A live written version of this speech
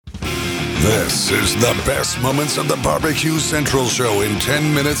This is the best moments of the BBQ Central Show in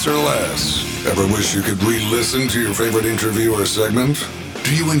 10 minutes or less. Ever wish you could re-listen to your favorite interview or segment?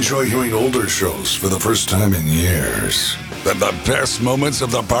 Do you enjoy hearing older shows for the first time in years? Then the best moments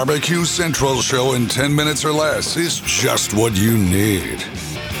of the BBQ Central Show in 10 minutes or less is just what you need.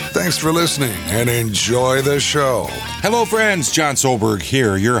 Thanks for listening and enjoy the show. Hello, friends. John Solberg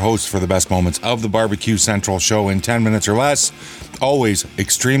here, your host for the best moments of the BBQ Central Show in 10 minutes or less. Always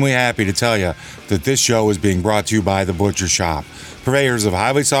extremely happy to tell you that this show is being brought to you by The Butcher Shop, purveyors of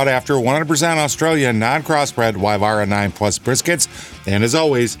highly sought after 100% Australian non-crossbred Wyvara 9 Plus briskets, and as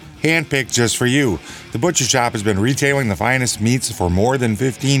always, handpicked just for you. The Butcher Shop has been retailing the finest meats for more than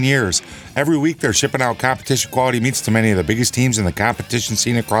 15 years. Every week, they're shipping out competition quality meats to many of the biggest teams in the competition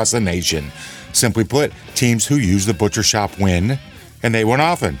scene across the nation. Simply put, teams who use the Butcher Shop win, and they win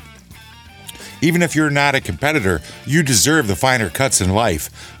often. Even if you're not a competitor, you deserve the finer cuts in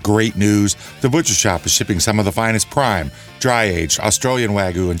life. Great news, the Butcher Shop is shipping some of the finest prime, dry-aged Australian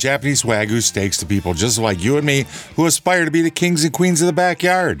Wagyu and Japanese Wagyu steaks to people just like you and me who aspire to be the kings and queens of the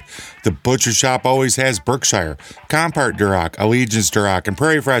backyard. The Butcher Shop always has Berkshire, Compart Duroc, Allegiance Duroc, and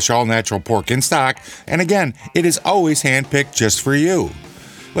Prairie Fresh all-natural pork in stock, and again, it is always handpicked just for you.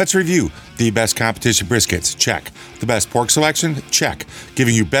 Let's review the best competition briskets. Check. The best pork selection? Check.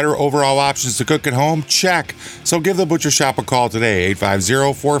 Giving you better overall options to cook at home? Check. So give the Butcher Shop a call today,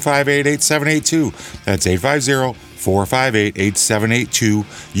 850-458-8782. That's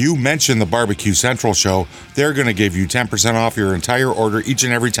 850-458-8782. You mention the BBQ Central Show. They're going to give you 10% off your entire order each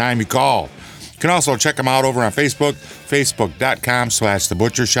and every time you call. You can also check them out over on Facebook,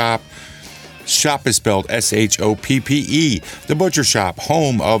 facebook.com/thebutchershop. Shop is spelled S-H-O-P-P-E. The Butcher Shop,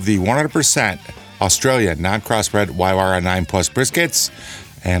 home of the 100% Australian non-crossbred Wyvara 9 Plus briskets.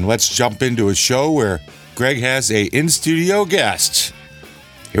 And let's jump into a show where Greg has a in-studio guest.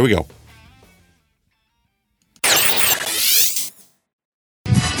 Here we go.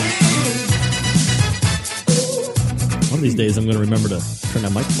 One of these days I'm going to remember to turn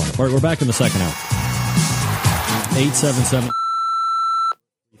that microphone up. All right, we're back in the second hour. 877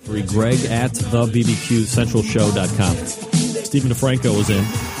 Greg at the BBQCentralShow.com. Stephen DeFranco is in,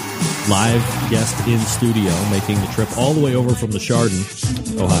 live guest in studio, making the trip all the way over from the Chardon,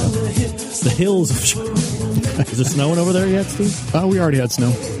 Ohio. The hills of Chardon. Is it snowing over there yet, Steve? We already had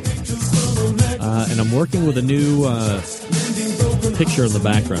snow. And I'm working with a new picture in the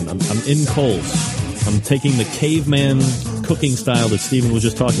background. I'm in coals. I'm taking the caveman cooking style that Stephen was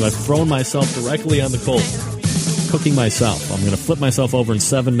just talking about, throwing myself directly on the coals. Cooking myself. I'm going to flip myself over in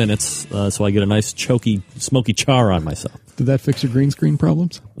 7 minutes so I get a nice choky, smoky char on myself. Did that fix your green screen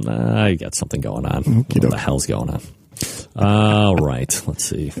problems? I got something going on. What the hell's going on? All right. Let's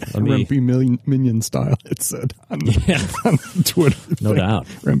see. Rempy Minion style, it said on Twitter. No doubt.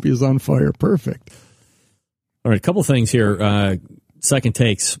 Rempy is on fire. Perfect. All right. A couple things here. Second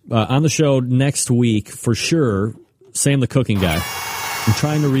takes. On the show next week, for sure, Sam the cooking guy. I'm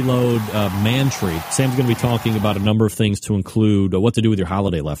trying to reload Mantry. Sam's going to be talking about a number of things to include what to do with your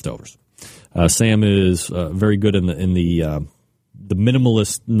holiday leftovers. Sam is very good in the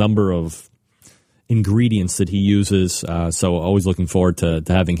minimalist number of ingredients that he uses. So always looking forward to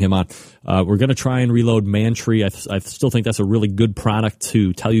having him on. We're going to try and reload Mantry. I still think that's a really good product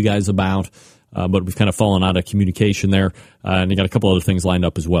to tell you guys about, but we've kind of fallen out of communication there. And you got a couple other things lined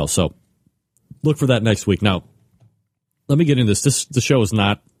up as well. So look for that next week. Now, let me get into this. The show is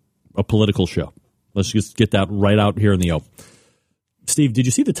not a political show. Let's just get that right out here in the open. Steve, did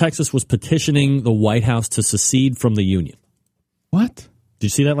you see that Texas was petitioning the White House to secede from the Union? What? Did you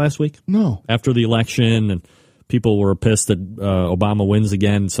see that last week? No. After the election, and people were pissed that Obama wins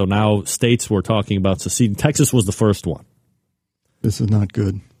again, so now states were talking about seceding. Texas was the first one. This is not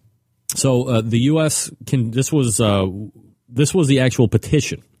good. So the U.S. This was the actual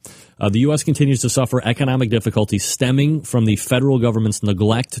petition. The U.S. continues to suffer economic difficulties stemming from the federal government's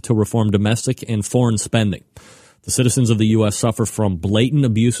neglect to reform domestic and foreign spending. The citizens of the U.S. suffer from blatant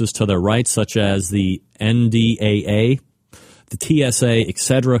abuses to their rights, such as the NDAA, the TSA,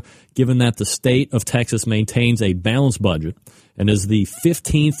 etc., given that the state of Texas maintains a balanced budget and is the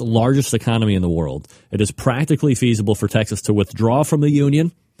 15th largest economy in the world. It is practically feasible for Texas to withdraw from the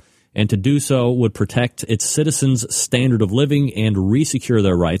Union, and to do so would protect its citizens' standard of living and resecure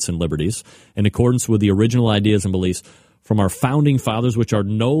their rights and liberties in accordance with the original ideas and beliefs from our founding fathers, which are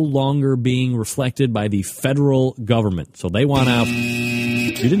no longer being reflected by the federal government. So they want out.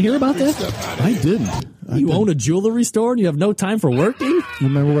 You didn't hear about that? I didn't. You own a jewelry store and you have no time for working?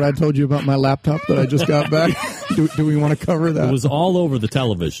 Remember what I told you about my laptop that I just got back? Do we want to cover that? It was all over the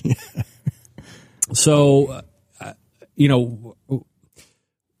television. So,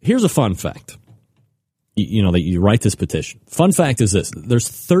 here's a fun fact. You know, that you write this petition. Fun fact is this. There's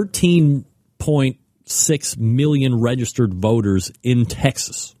 13.6 million registered voters in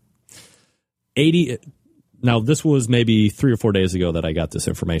Texas. Now, this was maybe 3 or 4 days ago that I got this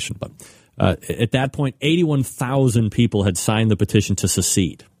information, but at that point, 81,000 people had signed the petition to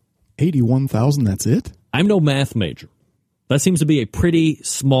secede. 81,000, that's it? I'm no math major. That seems to be a pretty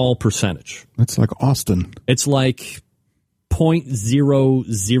small percentage. That's like Austin. It's like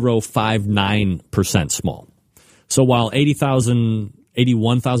 0.0059% small. So while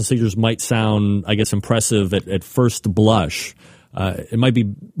 81,000 signatures might sound, I guess, impressive at first blush, it might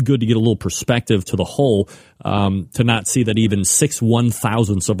be good to get a little perspective to the whole, to not see that even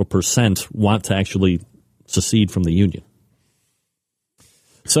 0.001% want to actually secede from the Union.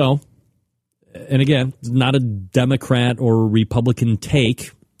 So, and again, not a Democrat or Republican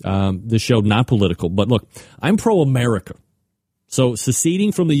take. This show not political, but look, I'm pro-America. So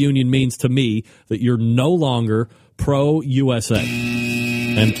seceding from the Union means to me that you're no longer pro-USA.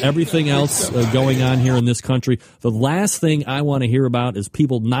 And everything else going on here in this country, the last thing I want to hear about is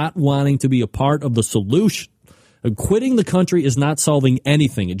people not wanting to be a part of the solution. Quitting the country is not solving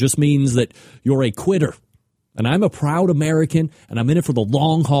anything. It just means that you're a quitter. And I'm a proud American, and I'm in it for the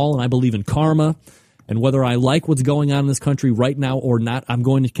long haul, and I believe in karma. And whether I like what's going on in this country right now or not, I'm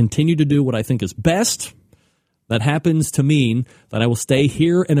going to continue to do what I think is best. That happens to mean that I will stay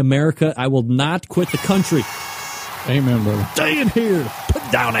here in America. I will not quit the country. Amen, brother. Staying here.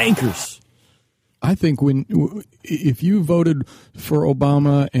 Put down anchors. I think if you voted for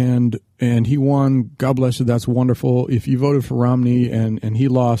Obama and he won, God bless you, that's wonderful. If you voted for Romney and he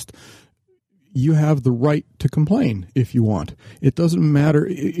lost, you have the right to complain if you want. It doesn't matter.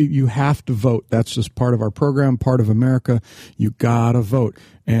 You have to vote. That's just part of our program, part of America. You got to vote.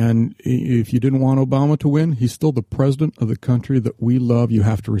 And if you didn't want Obama to win, he's still the president of the country that we love. You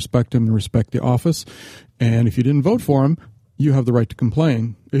have to respect him and respect the office. And if you didn't vote for him, you have the right to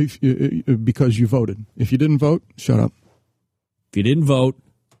complain because you voted. If you didn't vote, shut up. If you didn't vote,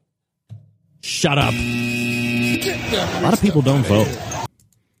 shut up. A lot of people don't vote.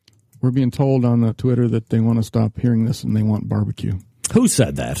 We're being told on the Twitter that they want to stop hearing this and they want barbecue. Who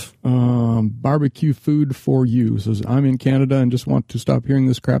said that? Barbecue food for you. Says, I'm in Canada and just want to stop hearing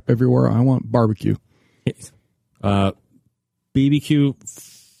this crap everywhere. I want barbecue. BBQ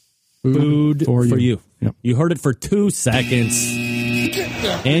food for you. Yep. You heard it for 2 seconds.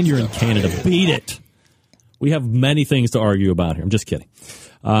 And you're in Canada. Beat it. We have many things to argue about here. I'm just kidding.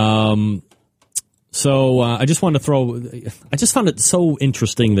 So I just wanted to I just found it so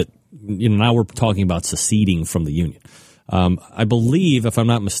interesting that, now we're talking about seceding from the Union. I believe, if I'm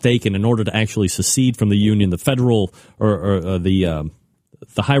not mistaken, in order to actually secede from the Union, the federal or the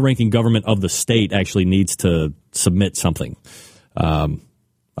high-ranking government of the state actually needs to submit something. I'm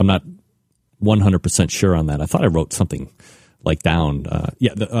not 100% sure on that. I thought I wrote something like down.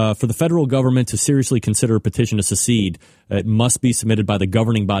 For the federal government to seriously consider a petition to secede, it must be submitted by the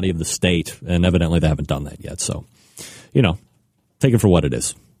governing body of the state, and evidently they haven't done that yet. So, take it for what it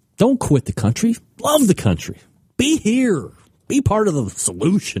is. Don't quit the country. Love the country. Be here. Be part of the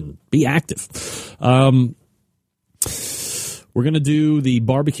solution. Be active. We're going to do the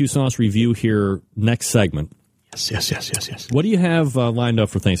barbecue sauce review here next segment. Yes. What do you have lined up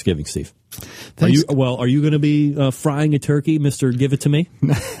for Thanksgiving, Steve? Are you going to be frying a turkey, Mr. Give It To Me?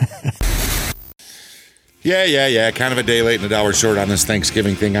 Yeah. Kind of a day late and a dollar short on this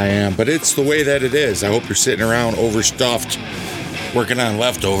Thanksgiving thing I am, but it's the way that it is. I hope you're sitting around overstuffed, working on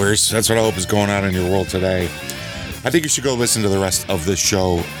leftovers. That's what I hope is going on in your world today. I think you should go listen to the rest of this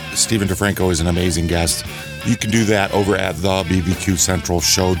show. Stephen DeFranco is an amazing guest. You can do that over at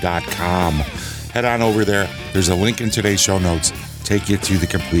thebbqcentralshow.com. Head on over there. There's a link in today's show notes. Take you to the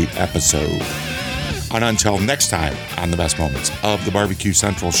complete episode. And until next time on the best moments of the Barbecue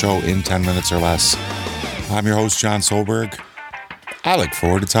Central Show in 10 minutes or less, I'm your host, John Solberg. I look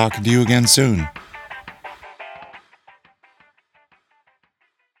forward to talking to you again soon.